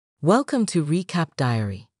Welcome to Recap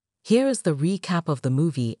Diary. Here is the recap of the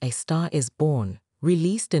movie A Star is Born,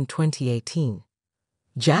 released in 2018.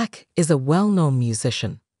 Jack is a well-known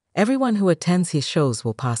musician. Everyone who attends his shows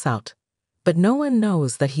will pass out. But no one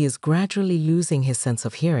knows that he is gradually losing his sense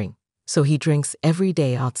of hearing, so he drinks every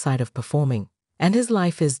day outside of performing, and his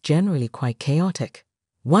life is generally quite chaotic.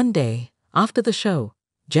 One day, after the show,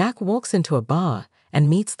 Jack walks into a bar and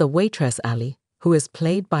meets the waitress Allie, who is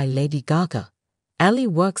played by Lady Gaga. Allie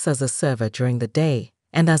works as a server during the day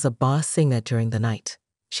and as a bar singer during the night.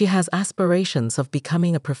 She has aspirations of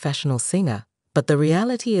becoming a professional singer, but the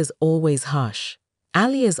reality is always harsh.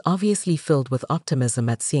 Allie is obviously filled with optimism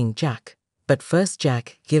at seeing Jack, but first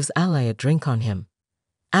Jack gives Allie a drink on him.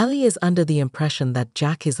 Allie is under the impression that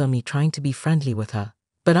Jack is only trying to be friendly with her,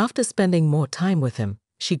 but after spending more time with him,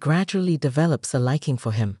 she gradually develops a liking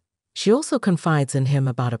for him. She also confides in him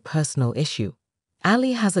about a personal issue.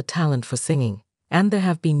 Allie has a talent for singing, and there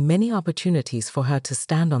have been many opportunities for her to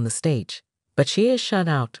stand on the stage, but she is shut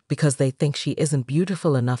out because they think she isn't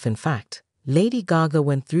beautiful enough. In fact, Lady Gaga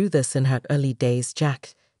went through this in her early days.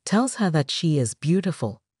 Jack tells her that she is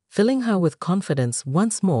beautiful, filling her with confidence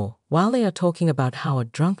once more while they are talking about how a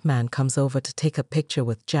drunk man comes over to take a picture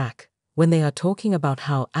with Jack. When they are talking about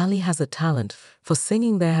how Allie has a talent for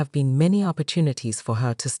singing, there have been many opportunities for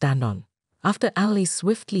her to stand on. After Allie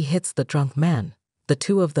swiftly hits the drunk man, the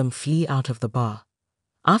two of them flee out of the bar.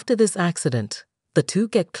 After this accident, the two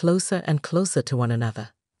get closer and closer to one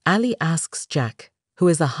another. Allie asks Jack, who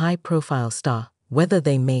is a high-profile star, whether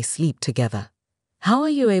they may sleep together. "How are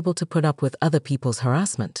you able to put up with other people's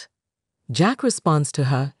harassment?" Jack responds to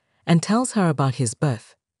her and tells her about his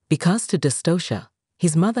birth. Because to dystocia,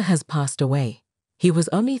 his mother has passed away. He was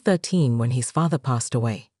only 13 when his father passed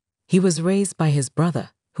away. He was raised by his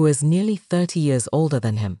brother, who is nearly 30 years older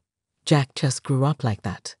than him. Jack just grew up like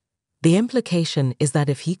that. The implication is that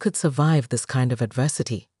if he could survive this kind of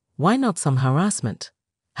adversity, why not some harassment?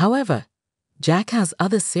 However, Jack has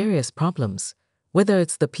other serious problems, whether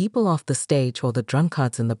it's the people off the stage or the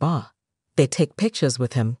drunkards in the bar. They take pictures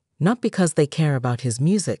with him, not because they care about his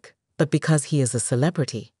music, but because he is a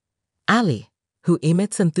celebrity. Allie, who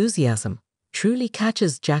emits enthusiasm, truly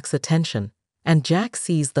catches Jack's attention, and Jack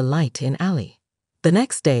sees the light in Allie. The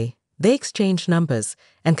next day, they exchange numbers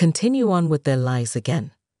and continue on with their lives again.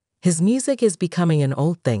 His music is becoming an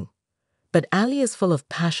old thing, but Allie is full of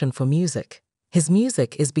passion for music. His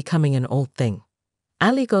music is becoming an old thing.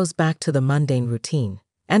 Allie goes back to the mundane routine,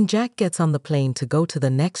 and Jack gets on the plane to go to the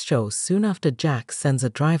next show. Soon after, Jack sends a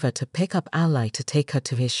driver to pick up Allie to take her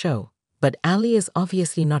to his show. But Allie is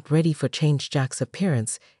obviously not ready for change. Jack's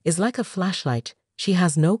appearance is like a flashlight. She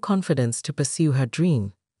has no confidence to pursue her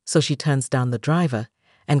dream, so she turns down the driver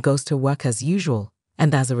and goes to work as usual,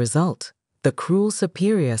 and as a result, the cruel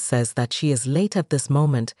superior says that she is late. At this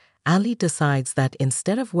moment, Allie decides that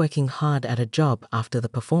instead of working hard at a job after the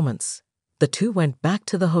performance, the two went back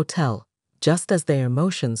to the hotel just as their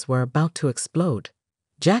emotions were about to explode.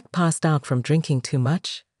 Jack passed out from drinking too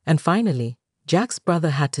much, and finally, Jack's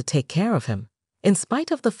brother had to take care of him. In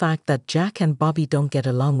spite of the fact that Jack and Bobby don't get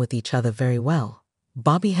along with each other very well,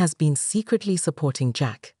 Bobby has been secretly supporting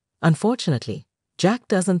Jack. Unfortunately, Jack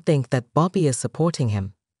doesn't think that Bobby is supporting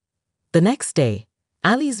him. The next day,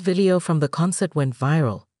 Allie's video from the concert went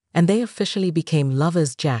viral, and they officially became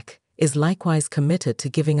lovers. Jack is likewise committed to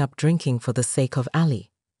giving up drinking for the sake of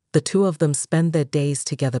Allie. The two of them spend their days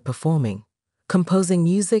together performing, composing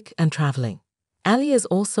music, and traveling. Allie is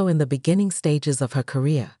also in the beginning stages of her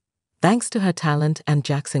career. Thanks to her talent and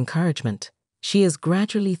Jack's encouragement, she is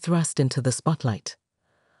gradually thrust into the spotlight.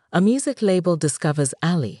 A music label discovers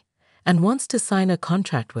Allie and wants to sign a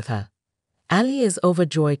contract with her. Allie is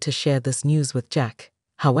overjoyed to share this news with Jack.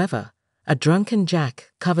 However, a drunken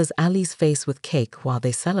Jack covers Allie's face with cake while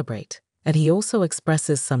they celebrate, and he also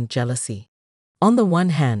expresses some jealousy. On the one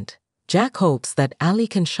hand, Jack hopes that Allie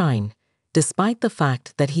can shine, despite the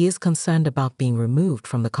fact that he is concerned about being removed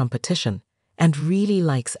from the competition, and really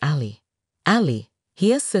likes Allie.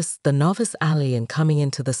 He assists the novice Allie in coming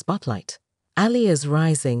into the spotlight. Allie is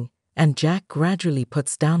rising, and Jack gradually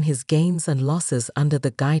puts down his gains and losses under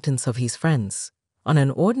the guidance of his friends. On an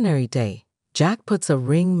ordinary day, Jack puts a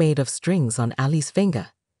ring made of strings on Allie's finger.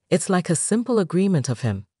 It's like a simple agreement of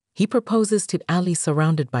him. He proposes to Allie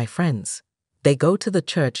surrounded by friends. They go to the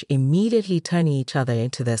church, immediately turning each other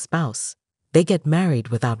into their spouse. They get married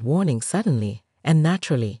without warning, suddenly and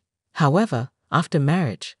naturally. However, after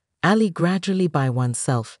marriage, Allie gradually by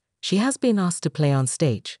oneself, she has been asked to play on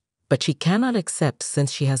stage, but she cannot accept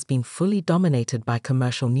since she has been fully dominated by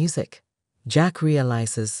commercial music. Jack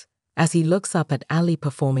realizes, as he looks up at Allie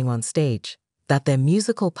performing on stage, that their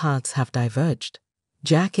musical paths have diverged.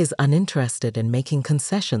 Jack is uninterested in making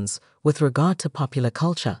concessions with regard to popular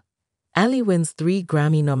culture. Ali wins 3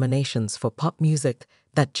 Grammy nominations for pop music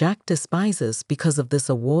that Jack despises because of this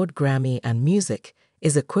award. Grammy and music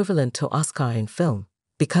is equivalent to Oscar in film.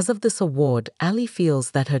 Because of this award, Ali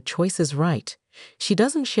feels that her choice is right. She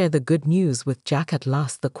doesn't share the good news with Jack. At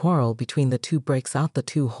last, the quarrel between the two breaks out. The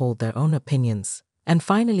two hold their own opinions and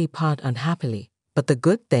finally part unhappily. But the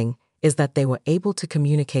good thing is that they were able to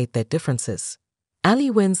communicate their differences.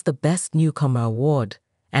 Ali wins the Best Newcomer award,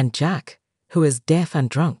 and Jack, who is deaf and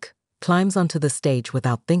drunk, climbs onto the stage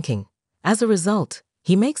without thinking. As a result,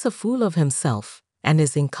 he makes a fool of himself and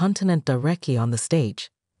is incontinent directly on the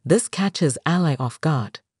stage. This catches Ali off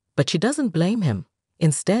guard, but she doesn't blame him.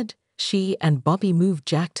 Instead, she and Bobby move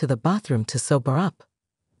Jack to the bathroom to sober up.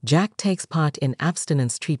 Jack takes part in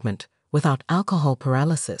abstinence treatment without alcohol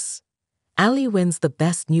paralysis. Ali wins the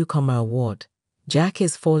Best Newcomer award. Jack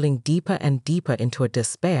is falling deeper and deeper into a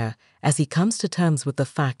despair as he comes to terms with the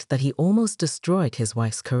fact that he almost destroyed his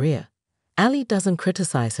wife's career. Ali doesn't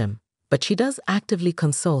criticize him, but she does actively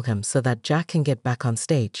console him so that Jack can get back on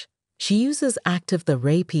stage. She uses active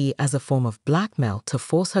therapy as a form of blackmail to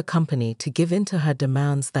force her company to give in to her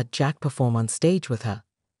demands that Jack perform on stage with her.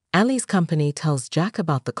 Ali's company tells Jack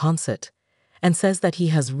about the concert and says that he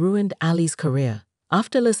has ruined Ali's career.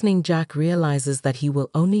 After listening, Jack realizes that he will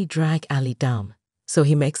only drag Ali down, so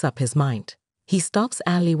he makes up his mind. He stops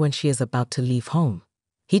Ali when she is about to leave home.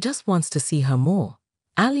 He just wants to see her more.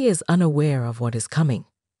 Ali is unaware of what is coming.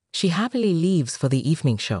 She happily leaves for the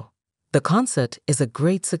evening show. The concert is a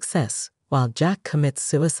great success, while Jack commits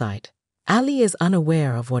suicide. Ali is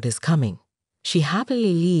unaware of what is coming. She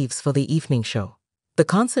happily leaves for the evening show. The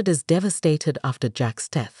concert is devastated after Jack's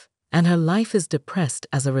death, and her life is depressed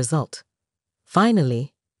as a result.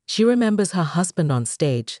 Finally, she remembers her husband on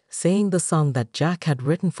stage singing the song that Jack had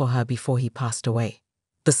written for her before he passed away.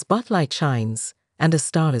 The spotlight shines, and a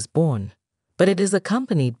star is born, but it is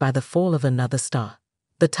accompanied by the fall of another star.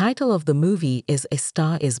 The title of the movie is A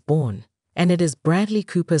Star is Born, and it is Bradley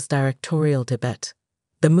Cooper's directorial debut.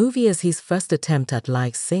 The movie is his first attempt at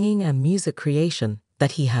live singing and music creation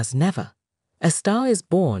that he has never. A Star is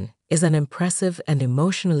Born is an impressive and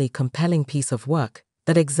emotionally compelling piece of work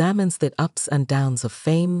that examines the ups and downs of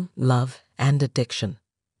fame, love, and addiction.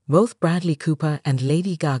 Both Bradley Cooper and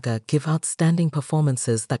Lady Gaga give outstanding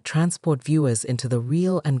performances that transport viewers into the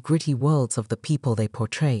real and gritty worlds of the people they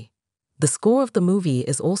portray. The score of the movie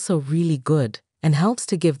is also really good and helps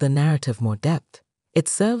to give the narrative more depth. It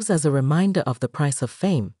serves as a reminder of the price of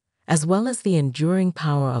fame, as well as the enduring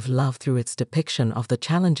power of love through its depiction of the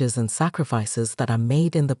challenges and sacrifices that are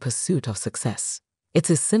made in the pursuit of success. It's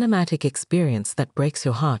a cinematic experience that breaks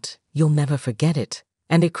your heart, you'll never forget it,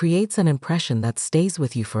 and it creates an impression that stays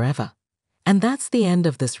with you forever. And that's the end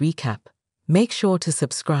of this recap. Make sure to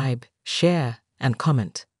subscribe, share, and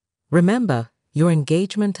comment. Remember, your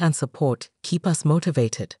engagement and support keep us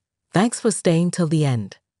motivated. Thanks for staying till the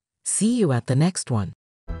end. See you at the next one.